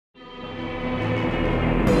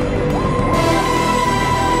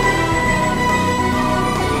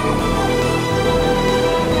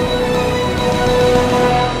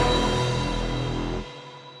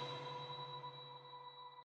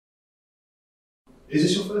Is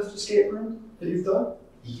this your first escape room that you've done?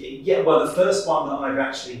 Yeah, well, the first one that I've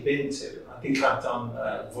actually been to, I think I've done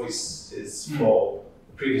voices for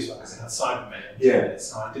the previous one because I had Cybermen in it,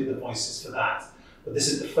 so I did the voices for that. But this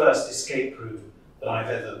is the first escape room that I've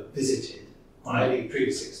ever visited. My only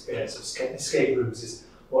previous experience of escape rooms is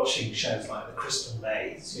watching shows like The Crystal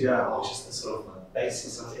Maze, which is the sort of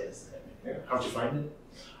basis of it. Yeah. How did you find it?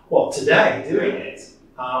 Well, today, doing it,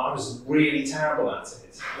 I was really terrible at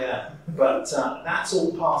it, but that's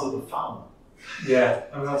all part of the fun. Yeah,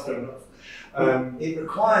 I mean, that's fair enough. It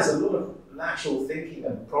requires a lot of lateral thinking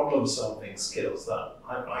and problem-solving skills that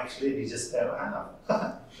I clearly just don't have.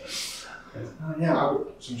 Yeah, I've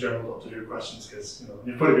got some general Doctor Who questions because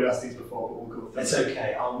you've probably been asked these before, but we'll go through. It's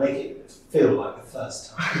okay. I'll make it feel like the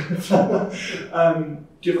first time.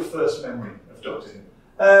 Do you have a first memory of Doctor Who?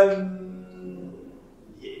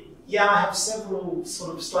 Yeah, I have several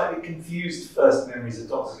sort of slightly confused first memories of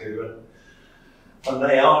Doctor Who, and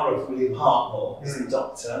they are of William Hartnell as the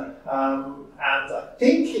Doctor. And I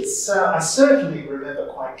think it's. I certainly remember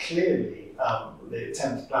quite clearly the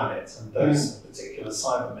 10th Planet and those particular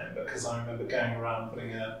Cybermen, because I remember going around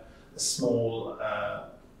putting a small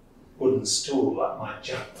wooden stool up my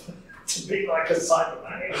jump to be like a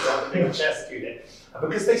Cyberman. It was like a big chest unit. And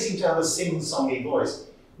because they seem to have a sing-songy voice,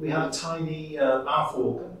 we had a tiny mouth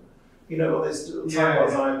organ. You know, there's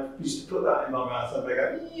times I used to put that in my mouth and they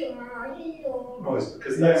go noise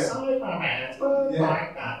because they're Cybermen,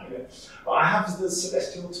 like that. But I have the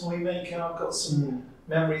Celestial Toy Maker. I've got some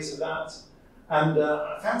memories of that. And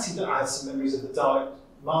I fancied that I had some memories of the Daleks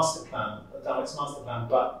Master Plan,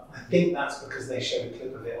 but I think that's because they showed a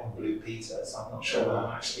clip of it on Blue Peter, so I'm not sure that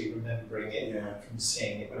I'm actually remembering it from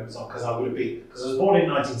seeing it when it was on, because I was born in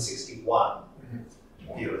 1961,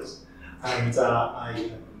 viewers, and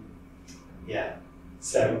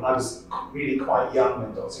so I was really quite young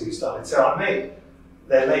when Doctor Who started, so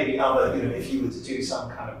there may be other, if you were to do some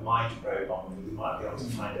kind of mind probe on me, you might be able to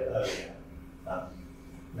find it earlier,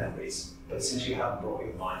 memories. But since you haven't brought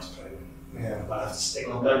your mind probe, I'll have to stick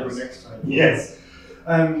on those next time. Yes.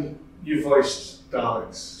 You voiced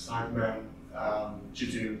Daleks, Cybermen,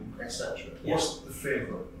 Judoon, etc. Yeah. What's the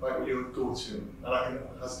favourite? Like your go-to? And I can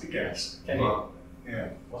has to guess. Can you? Yeah.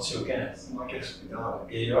 What's your guess? My guess would be Dalek.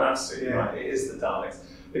 Yeah, you're absolutely right. It is the Daleks.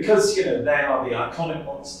 Because, they are the iconic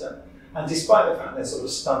monster. And despite the fact they're sort of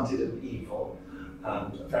stunted and evil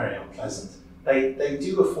and very unpleasant, they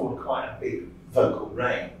do afford quite a big vocal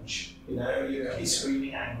range. You can be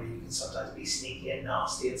screaming angry, you can sometimes be sneaky and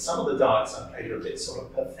nasty, and some of the Daleks I've played are a bit sort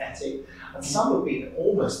of pathetic, and some have been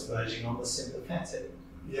almost verging on the sympathetic.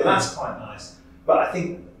 So that's quite nice. But I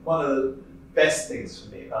think one of the best things for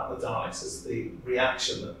me about the Daleks is the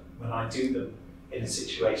reaction that when I do them in a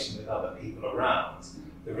situation with other people around,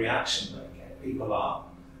 the reaction that I get. People are,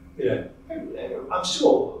 I'm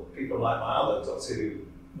sure people like my other Doctor Who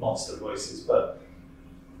monster voices, but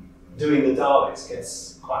doing the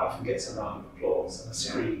Daleks quite often gets a round of applause and a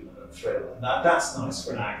scream and a thrill, and that's nice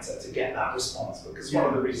for an actor to get that response, because one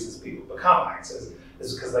of the reasons people become actors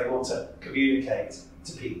is because they want to communicate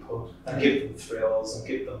to people and give them thrills and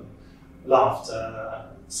give them laughter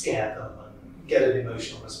and scare them and get an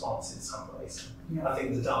emotional response in some ways. I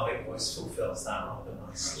think the Dalek voice fulfills that rather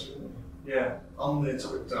nicely. Yeah, on the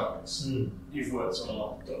topic of Daleks, you've worked on a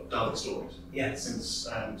lot of Dalek stories since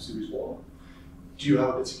series 1. Do you have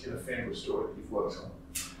a particular favourite story that you've worked on?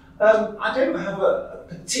 I don't have a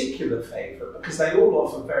particular favourite because they all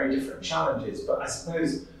offer very different challenges, but I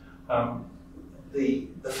suppose the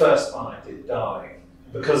first one I did, Dalek,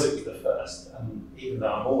 because it was the first, and even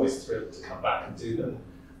though I'm always thrilled to come back and do them,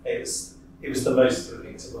 it was the most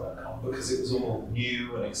thrilling to work on because it was all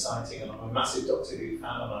new and exciting, and I'm a massive Doctor Who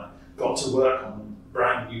fan, and I got to work on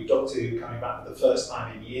brand new Doctor Who coming back for the first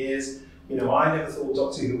time in years. I never thought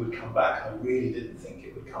Doctor Who would come back. I really didn't think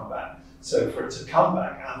it would come back. So for it to come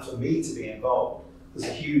back and for me to be involved was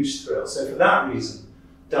a huge thrill. So for that reason,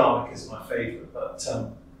 Dalek is my favourite. But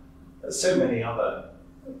there's so many other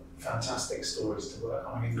fantastic stories to work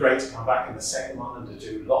on. I mean, great to come back in the second one and to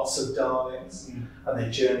do lots of Daleks. And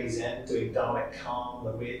then Journey's End, doing Dalek Calm,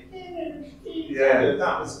 the weird...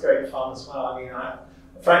 That was great fun as well. I mean,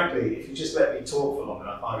 frankly, if you just let me talk for long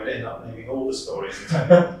enough, I would end up naming all the stories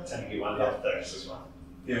and telling you I love those as well.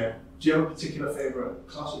 Yeah. Do you have a particular favourite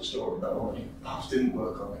classic story that one you perhaps didn't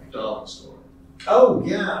work on, like a Dalek story? Oh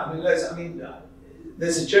yeah,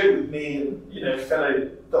 there's a joke with me and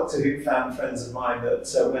fellow Doctor Who fan friends of mine that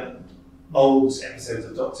when old episodes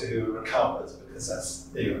of Doctor Who are recovered, because that's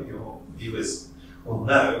your viewers will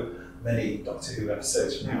know, many Doctor Who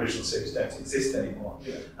episodes from the original series don't exist anymore.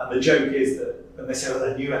 And the joke is that when they say,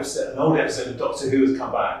 an old episode of Doctor Who has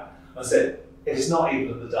come back, I said, if it's not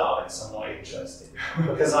Evil of the Daleks, I'm not interested.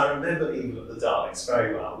 Because I remember Evil of the Daleks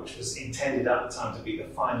very well, which was intended at the time to be the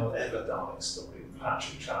final ever Dalek story with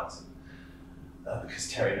Patrick Troughton.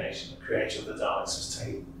 Because Terry Nation, the creator of the Daleks, was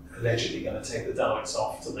allegedly going to take the Daleks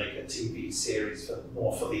off to make a TV series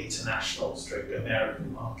more for the international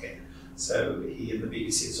American market. So he and the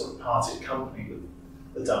BBC had sort of parted company with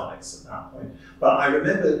the Daleks at that point. But I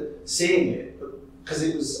remember seeing it because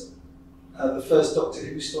it was the first Doctor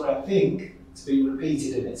Who story, I think, to be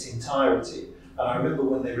repeated in its entirety. And I remember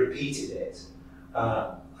when they repeated it,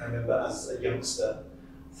 I remember as a youngster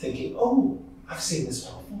thinking, oh, I've seen this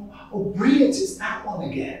one before. Oh, brilliant, it's that one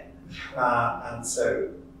again. And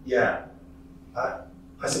so, yeah,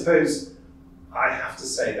 I suppose I have to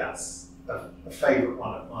say that's a favourite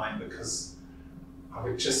one of mine because I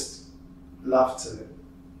would just love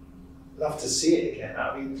to see it again.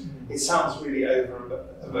 I mean, it sounds really over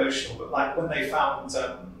emotional, but like when they found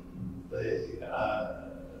the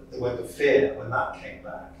Web of Fear, when that came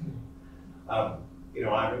back, you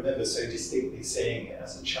know, I remember so distinctly seeing it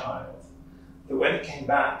as a child that when it came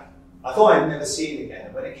back, I thought I'd never see it again.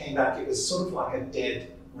 And when it came back, it was sort of like a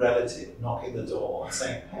dead relative knocking the door and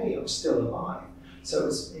saying, hey, I'm still alive. So it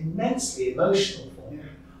was immensely emotional for me.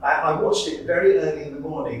 I watched it very early in the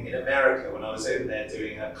morning in America when I was over there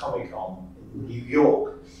doing a Comic-Con in New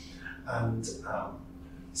York. And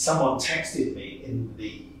someone texted me in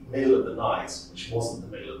the middle of the night, which wasn't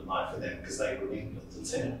the middle of the night for them because they were in England, and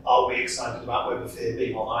said, are we excited about Web of Fear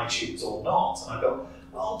being on iTunes or not? And I go,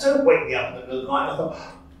 oh, don't wake me up in the middle of the night. And I thought,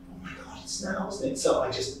 oh my God, it's now, isn't it? So I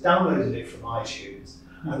just downloaded it from iTunes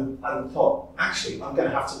and thought, actually, I'm going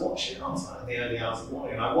to have to watch it, aren't I, in the early hours of the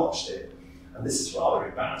morning. And I watched it. And this is rather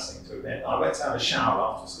embarrassing to admit. I went to have a shower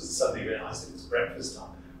afterwards because I suddenly realised it was breakfast time,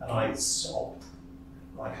 and I sobbed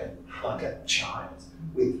like a child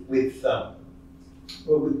with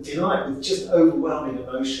delight, with just overwhelming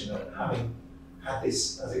emotion at having had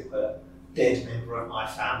this, as it were, dead member of my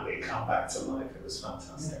family come back to life. It was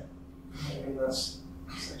fantastic. I mean, that's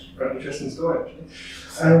actually a very interesting story, actually.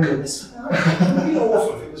 Thank goodness. It would be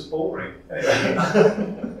awful if it was boring. Anyway.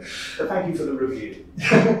 But thank you for the review. I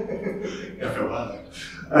feel bad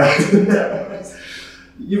now.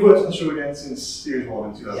 You've worked on the show again since Series 1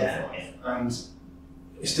 in 2005, and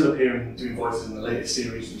you're still appearing, doing voices in the latest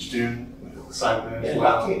series, which Judoon, the Cybermen as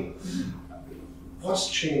well. Lucky. What's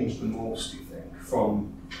changed the most, do you think,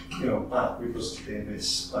 from back with Rusty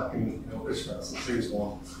Davis, back in Chris Nelson, Series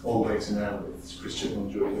 1, all the way to now with Chris Chibnall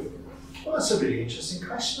and Joey? Well, that's a really interesting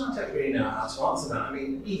question. I don't really know how to answer that. I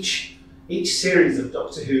mean, each series of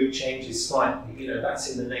Doctor Who changes slightly. That's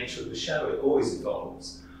in the nature of the show. It always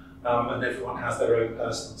evolves, and everyone has their own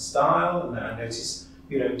personal style. And I notice,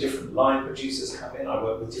 different line producers come in. I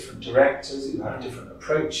work with different directors who have different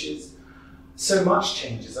approaches. So much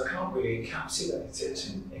changes. I can't really encapsulate it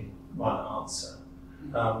in one answer.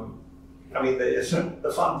 I mean,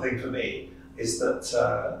 the fun thing for me is that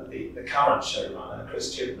the current showrunner,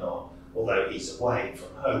 Chris Chibnall, although he's away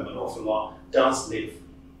from home an awful lot, does live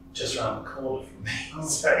just around the corner from me. Oh.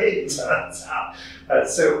 So it turns out,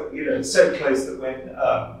 so close that when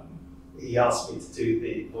he asked me to do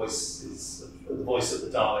the voice of the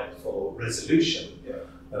Dalek for Resolution,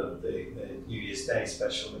 the New Year's Day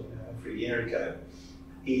special over a year ago,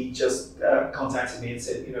 he just contacted me and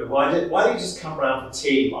said, why don't you just come round for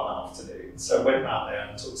tea one afternoon? So I went round there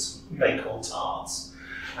and took some bacon tarts.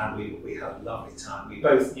 And we had a lovely time. We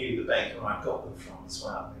both knew the baker I got them from as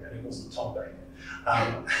well. It wasn't Tom Baker.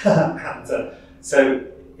 So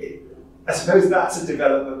I suppose that's a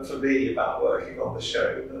development for me about working on the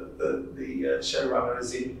show. The showrunner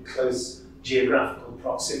is in close geographical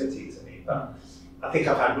proximity to me. But I think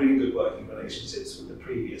I've had really good working relationships with the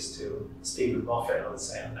previous two. Stephen Moffat, I would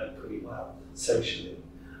say, I know pretty well socially.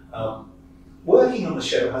 Working on the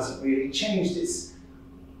show hasn't really changed.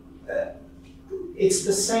 It's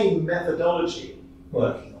the same methodology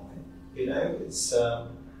working on it, It's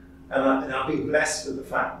and I've been blessed with the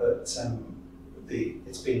fact that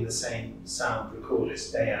it's been the same sound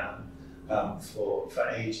recordist, Dan, for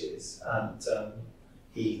ages, and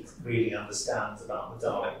he really understands about the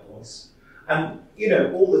Dalek voice. And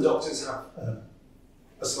all the Doctors have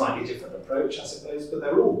a slightly different approach, I suppose, but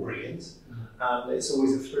they're all brilliant, and it's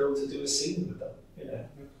always a thrill to do a scene with them.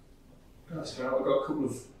 That's fair. I've got a couple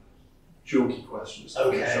of jokey questions that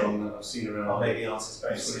I've seen around. I'll make the answers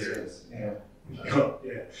very serious. Yeah.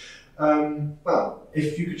 Well,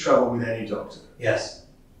 if you could travel with any Doctor, yes,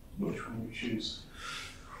 which one would you choose?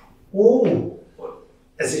 Oh,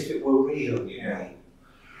 as if it were real,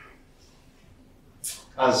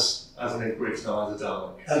 As as in Briggs, not as a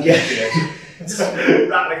Dalek. Oh yeah.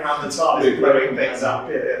 Rattling around the TARDIS, blowing things up.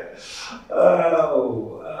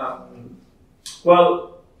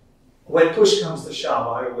 Well, when push comes to shove,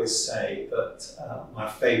 I always say that my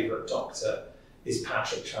favourite Doctor is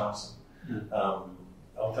Patrick Troughton.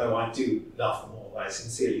 Although I do love them all, I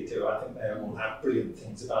sincerely do. I think they all have brilliant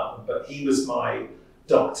things about them. But he was my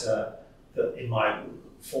Doctor that in my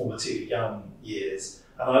formative young years.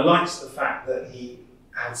 And I liked the fact that he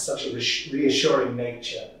had such a reassuring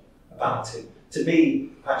nature about him. To me,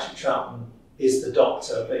 Patrick Troughton is the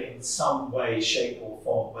Doctor, but in some way, shape or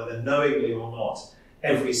form, whether knowingly or not,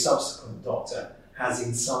 every subsequent Doctor has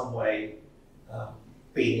in some way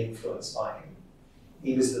been influenced by him.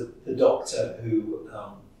 He was the Doctor who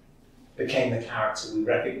became the character we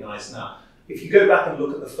recognise now. If you go back and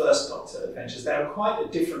look at the first Doctor adventures, they are quite a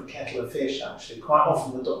different kettle of fish, actually. Quite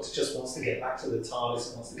often the Doctor just wants to get back to the TARDIS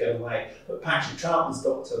and wants to get away. But Patrick Troughton's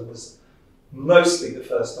Doctor was mostly the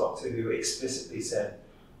first Doctor who explicitly said,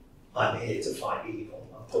 I'm here to fight evil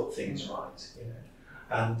and put things right. You know?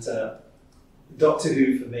 And Doctor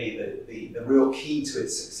Who, for me, the real key to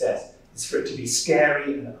its success is for it to be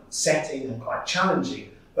scary and upsetting and quite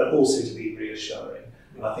challenging, but also to be reassuring.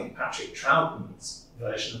 And I think Patrick Troughton's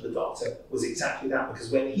version of the Doctor was exactly that, because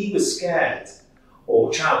when he was scared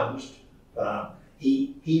or challenged,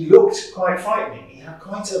 he looked quite frightening. He had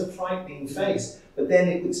quite a frightening face, but then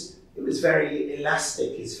it was very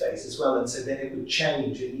elastic, his face as well, and so then it would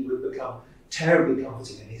change and he would become terribly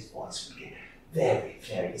comforting and his voice would get very,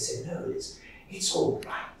 very, he said, no, it's all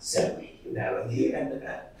right, Zoe, you know,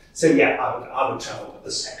 so yeah, I would travel with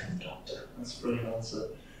the second Doctor. That's a brilliant answer.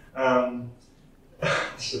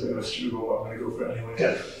 It's a bit of a struggle, but I'm going to go for it anyway.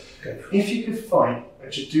 Go for it. If you could fight a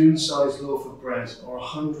Judoon-sized loaf of bread or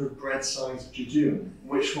 100 bread-sized Judoon,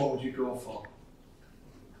 which one would you go for?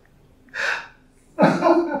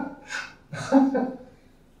 I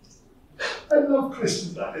love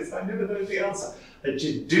questions like this. I never know the answer. A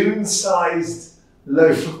Judoon-sized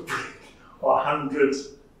loaf of bread or 100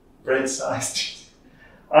 bread-sized.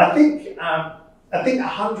 I think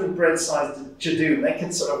 100 bread-sized Judoon, they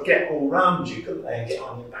can sort of get all round you, couldn't they, and get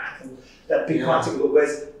on your back, and that'd be quite difficult.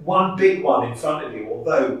 Whereas one big one in front of you,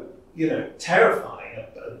 although terrifying,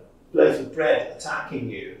 a loaf of bread attacking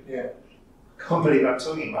you. Yeah. I can't believe I'm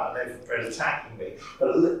talking about a loaf of bread attacking me.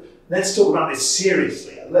 But let's talk about this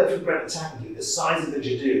seriously. A loaf of bread attacking you, the size of the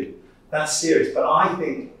Judoon, that's serious. But I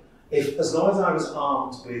think as long as I was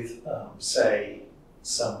armed with, say,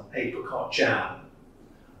 some apricot jam,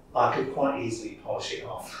 I could quite easily polish it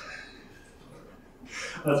off.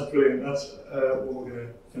 That's brilliant. That's what we're going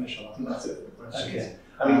to finish on. And that's it for the questions. Okay.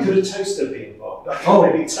 I mean, could a toaster be involved? I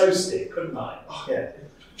could maybe toast it, couldn't I? Oh, yeah.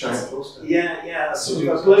 Giant toaster. Yeah, sort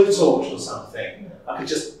of a blowtorch or something. Yeah. I could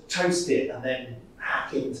just toast it and then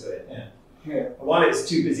hack into it. Yeah. And while it's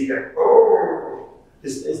too busy going, oh,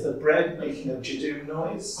 is the bread making a Judoon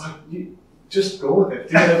noise? You just go with it.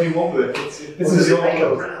 Do whatever you want with it. Does it make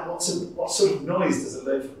a bread? What sort of noise does a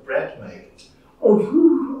loaf of bread make? Oh, I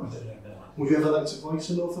don't know. Would you ever like to voice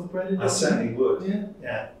a loaf of bread? I certainly would.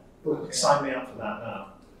 Yeah. Okay. Sign me up for that now.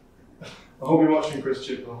 I hope you're watching, Chris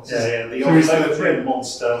Chibnall. Yeah, the old loaf of bread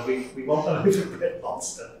monster. We want the loaf of bread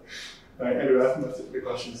monster. Right, anyway, I think that's it for the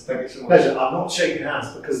questions. Thank you so much. Pleasure. I'm not shaking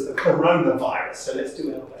hands because of the coronavirus, so let's do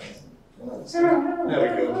it. There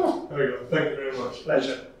we go. Thank you very much.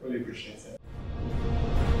 Pleasure. Really appreciate it.